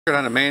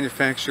On a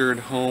manufactured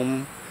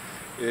home,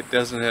 it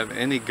doesn't have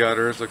any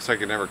gutters. Looks like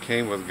it never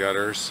came with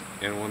gutters,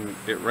 and when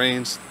it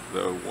rains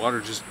the water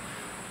just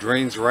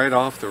drains right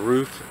off the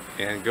roof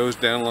and goes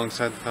down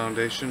alongside the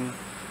foundation,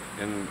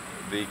 and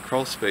the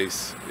crawl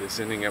space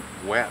is ending up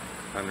wet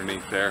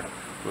underneath there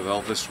with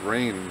all this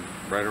rain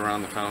right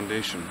around the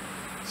foundation.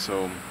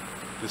 So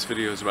this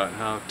video is about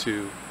how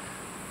to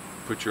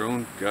put your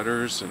own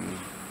gutters and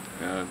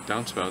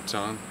downspouts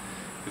on.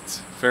 It's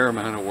a fair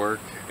amount of work,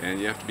 and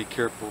you have to be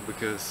careful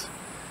because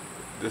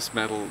this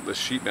metal, the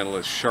sheet metal,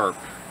 is sharp,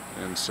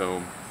 and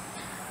so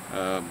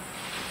if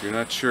you're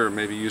not sure,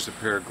 maybe use a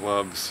pair of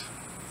gloves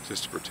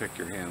just to protect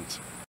your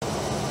hands.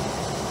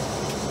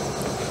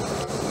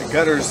 The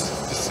gutters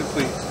just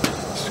simply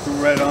screw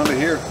right onto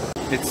here.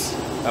 It's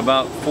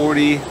about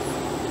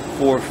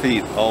 44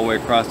 feet all the way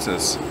across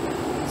this.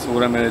 So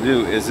what I'm going to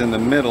do is in the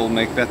middle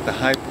make that the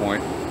high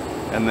point,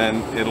 and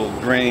then it'll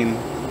drain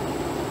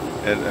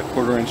at a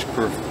 1/4 inch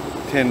per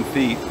 10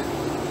 feet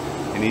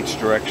in each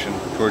direction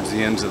towards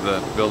the ends of the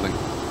building.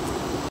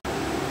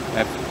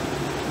 I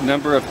have a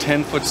number of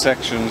 10-foot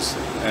sections,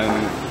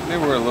 and they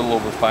were a little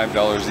over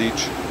 $5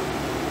 each.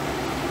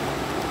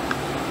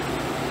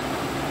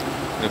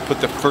 I'm going to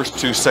put the first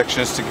two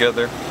sections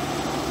together.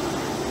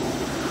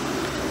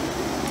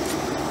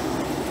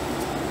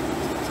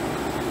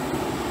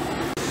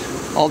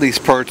 All these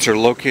parts are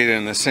located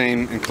in the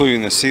same,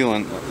 including the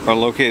sealant, are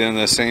located in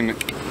the same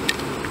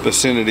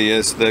vicinity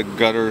as the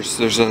gutters.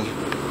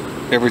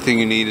 Everything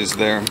you need is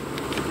there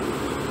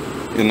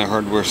in the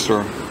hardware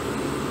store.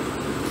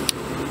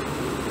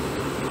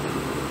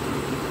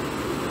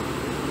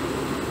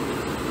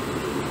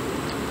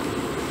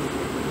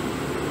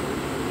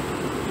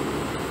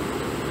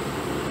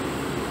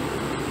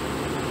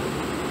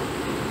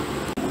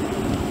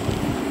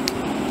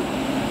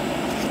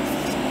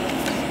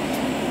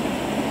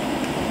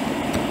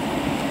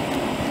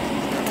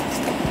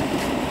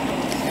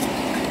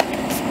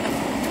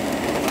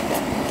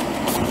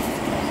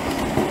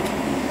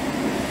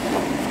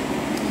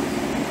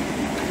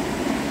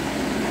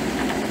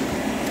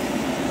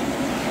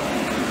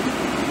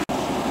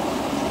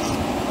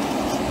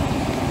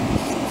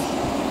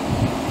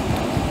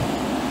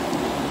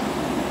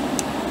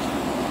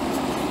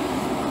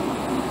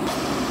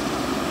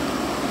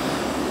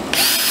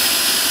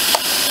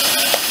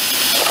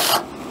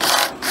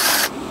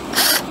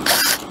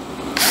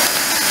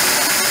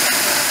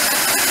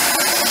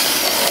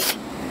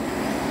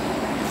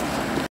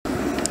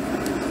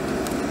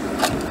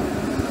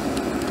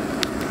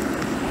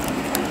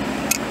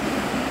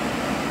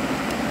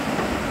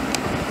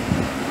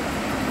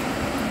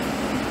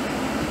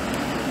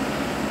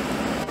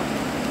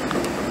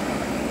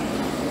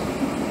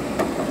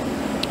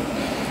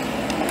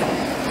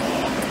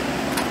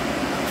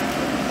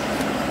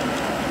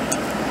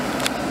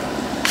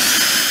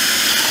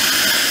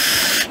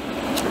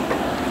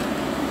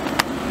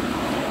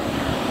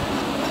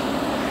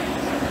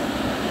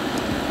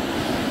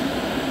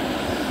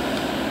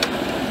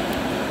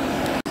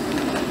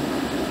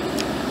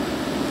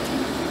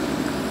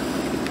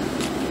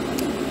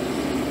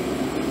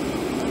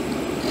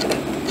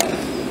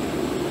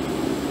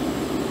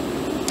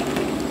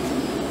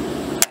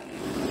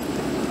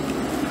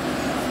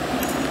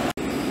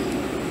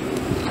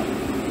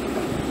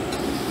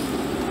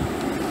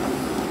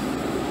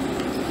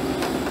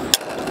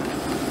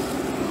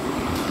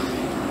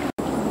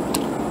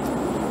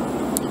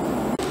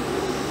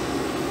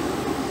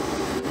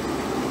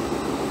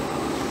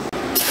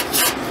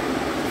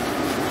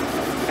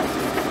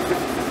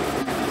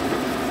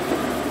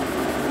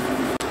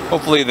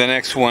 Hopefully the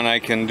next one I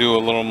can do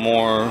a little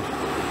more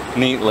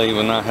neatly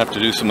and not have to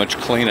do so much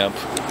cleanup.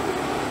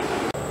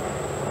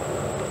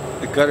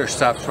 The gutter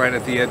stops right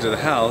at the edge of the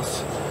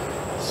house,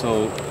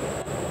 so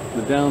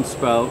the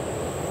downspout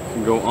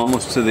can go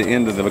almost to the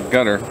end of the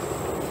gutter.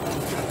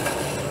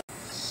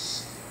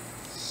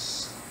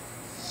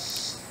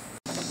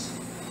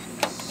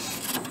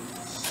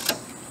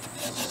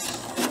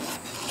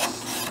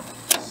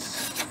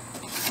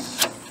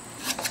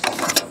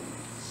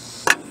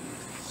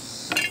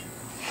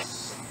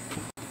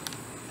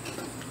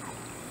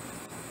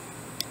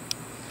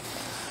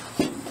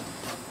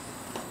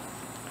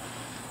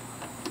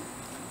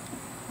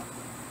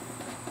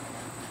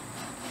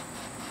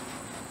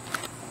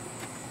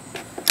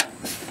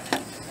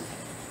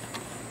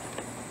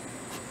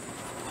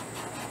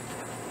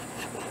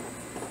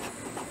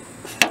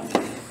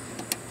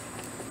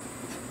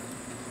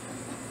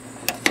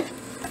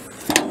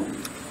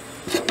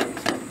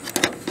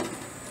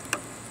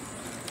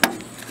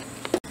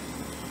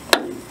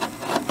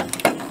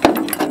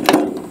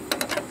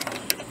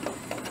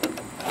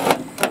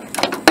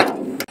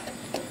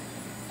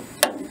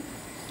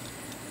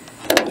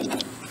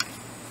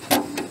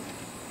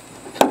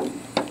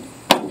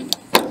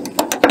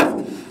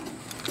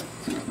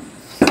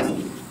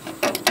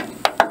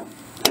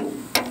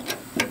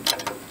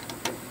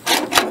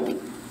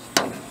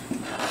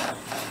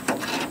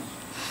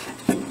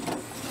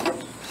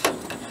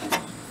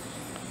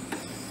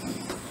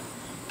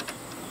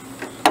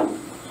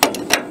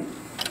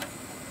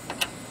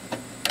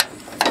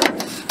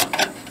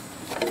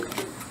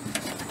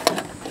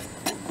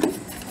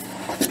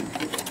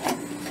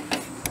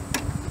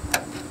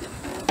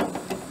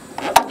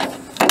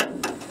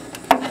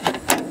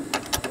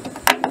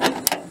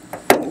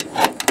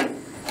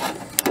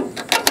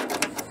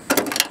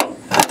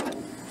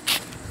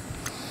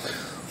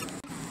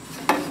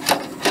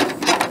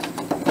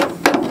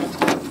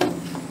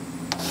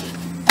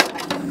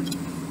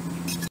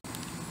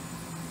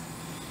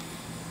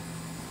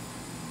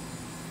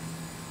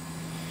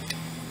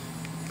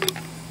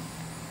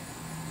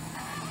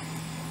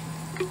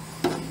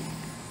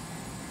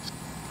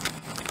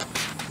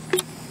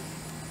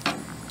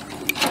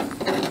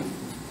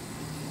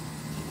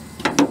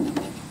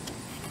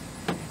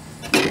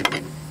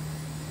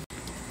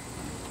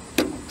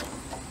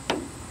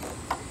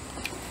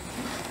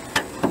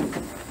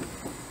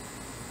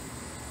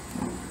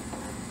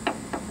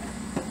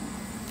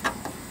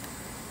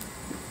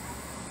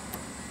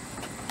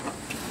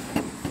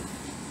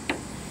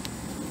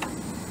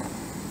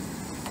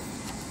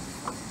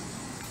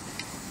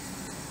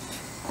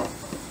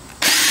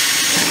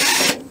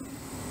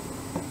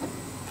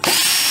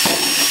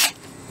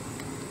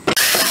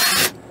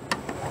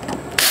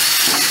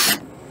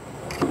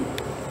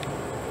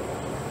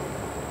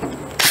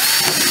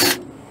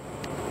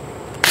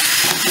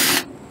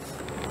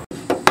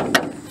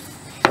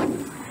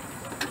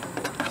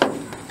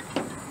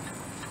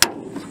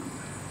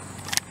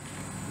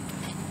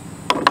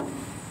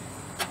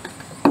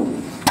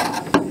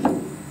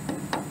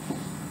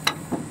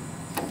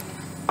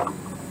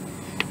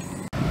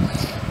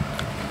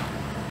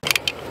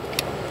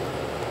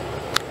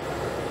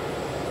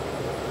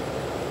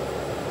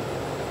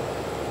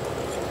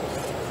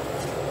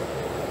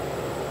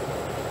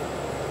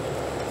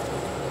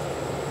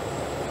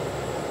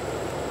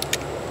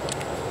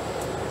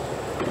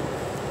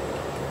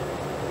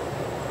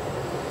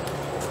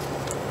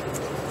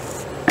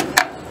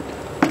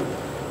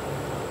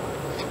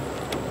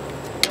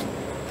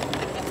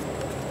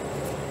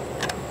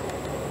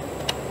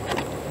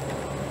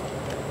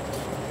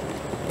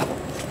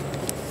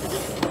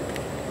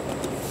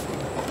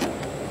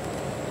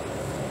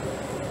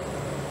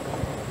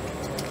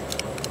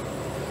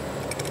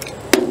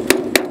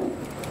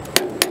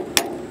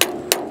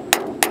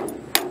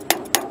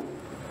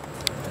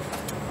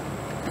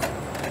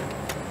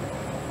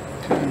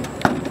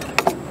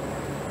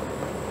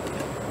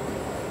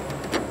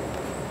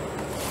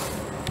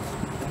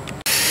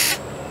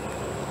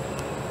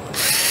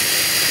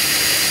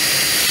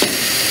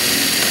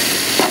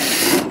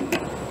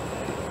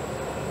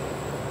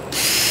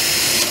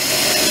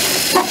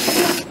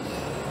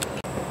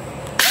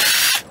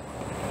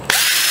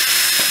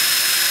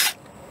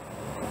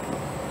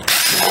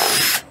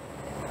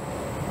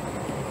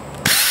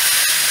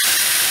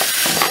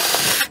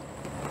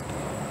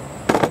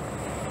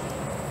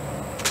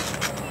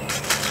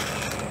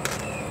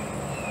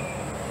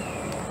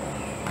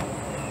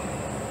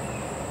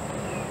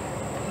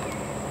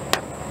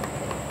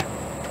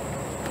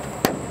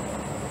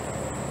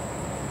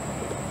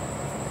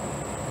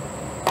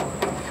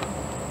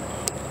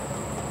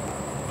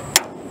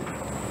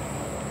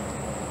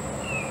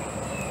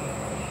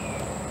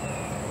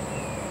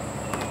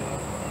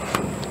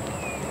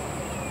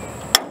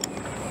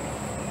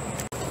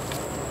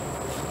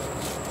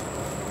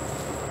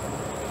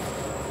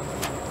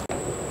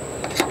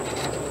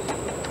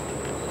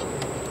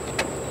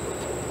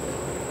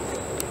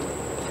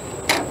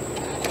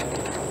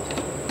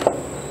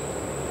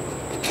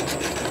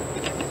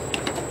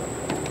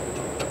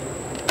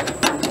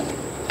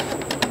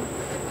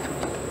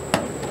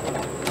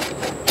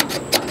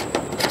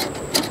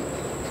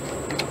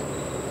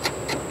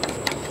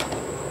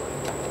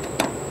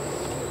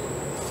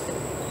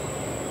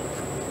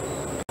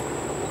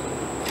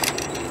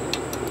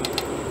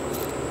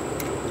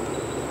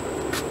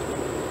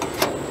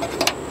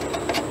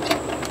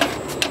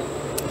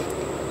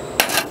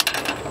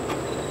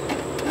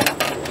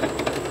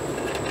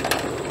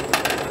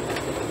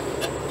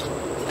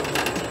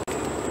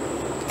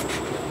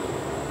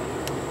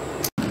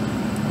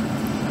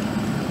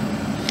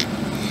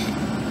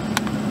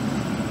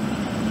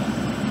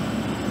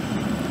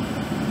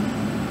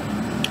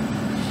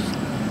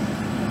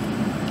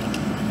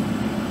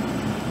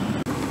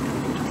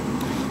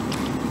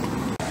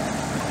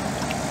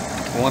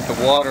 want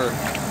the water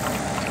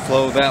to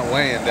flow that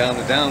way and down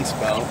the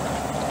downspout,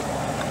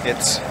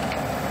 it's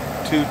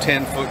two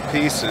 10-foot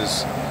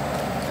pieces,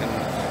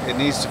 and it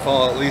needs to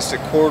fall at least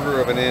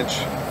 1/4 of an inch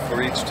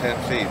for each 10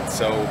 feet.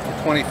 So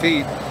for 20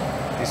 feet,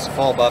 it needs to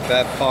fall about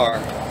that far.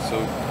 So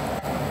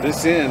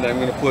this end I'm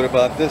going to put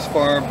about this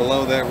far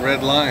below that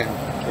red line.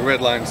 The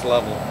red line's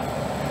level.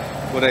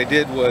 What I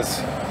did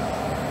was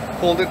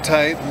pulled it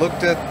tight,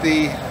 looked at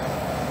the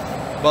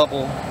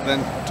bubble, then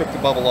took the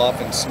bubble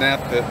off and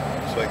snapped it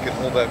so I could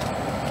hold that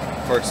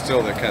part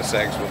still. That kind of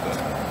sags with the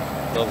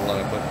level on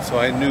it, but so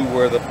I knew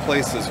where the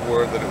places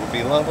were that it would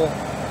be level.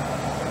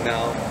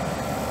 Now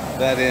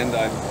that end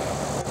I'm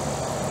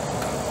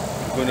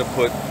going to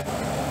put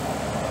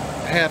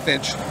 1/2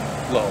 inch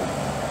low.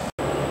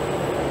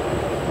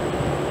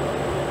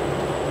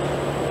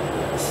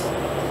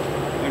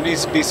 There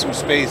needs to be some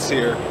space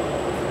here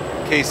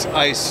in case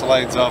ice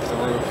slides off the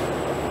roof.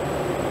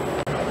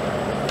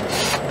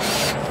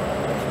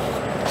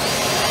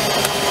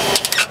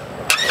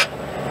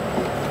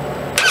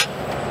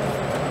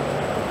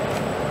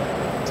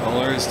 That's all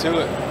there is to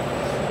it.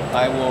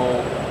 I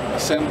will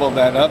assemble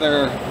that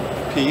other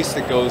piece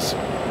that goes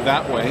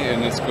that way,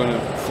 and it's going to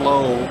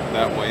flow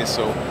that way,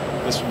 so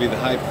this will be the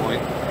high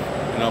point,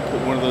 and I'll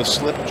put one of those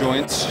slip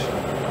joints.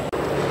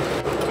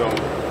 So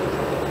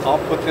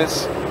I'll put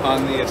this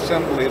on the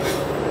assembly that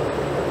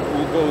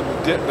will go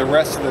the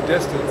rest of the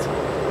distance,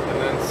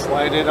 and then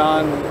slide it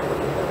on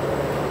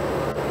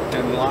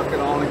and lock it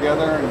all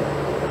together,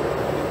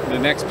 and the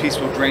next piece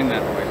will drain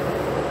that way.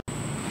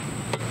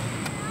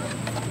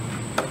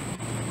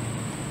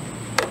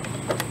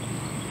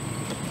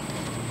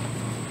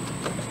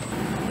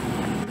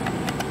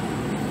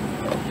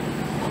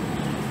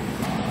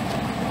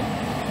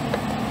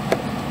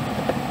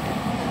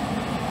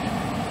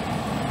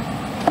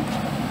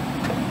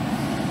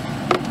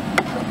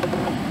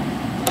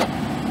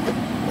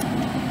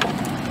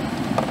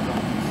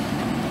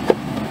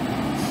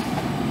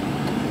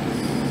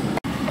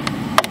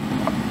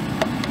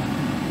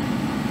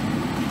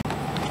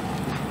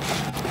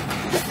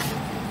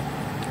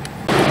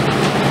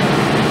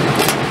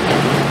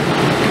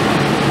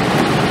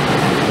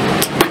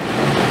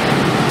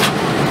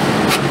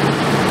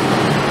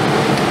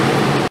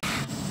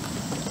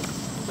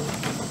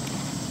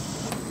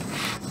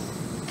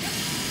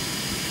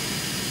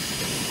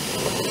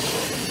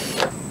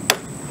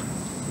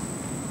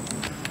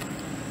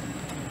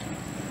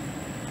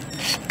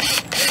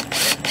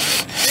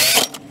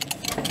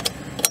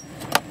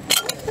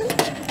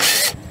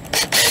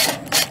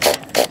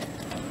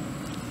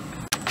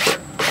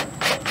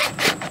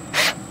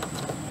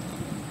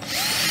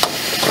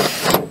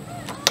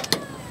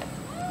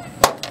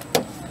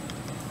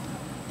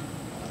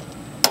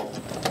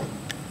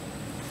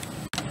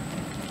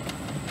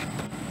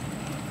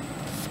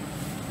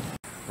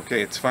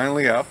 Okay, it's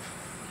finally up.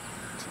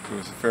 It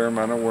was a fair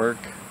amount of work.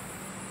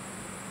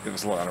 It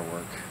was a lot of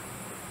work.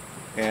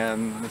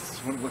 And this is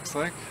what it looks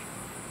like.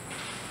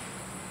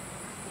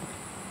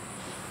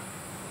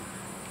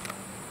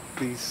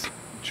 These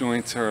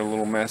joints are a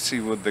little messy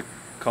with the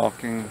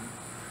caulking,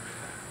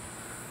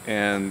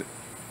 and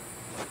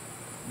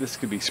this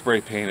could be spray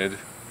painted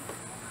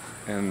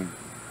and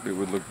it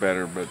would look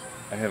better, but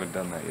I haven't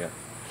done that yet.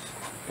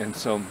 And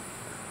so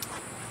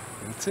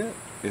that's it.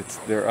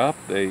 They're up.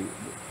 They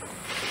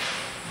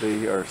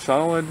are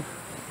solid,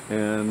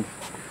 and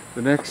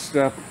the next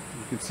step,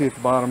 you can see at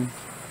the bottom,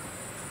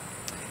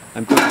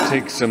 I'm going to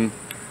take some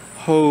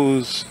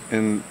hose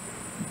and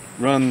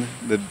run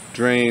the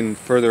drain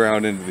further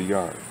out into the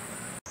yard.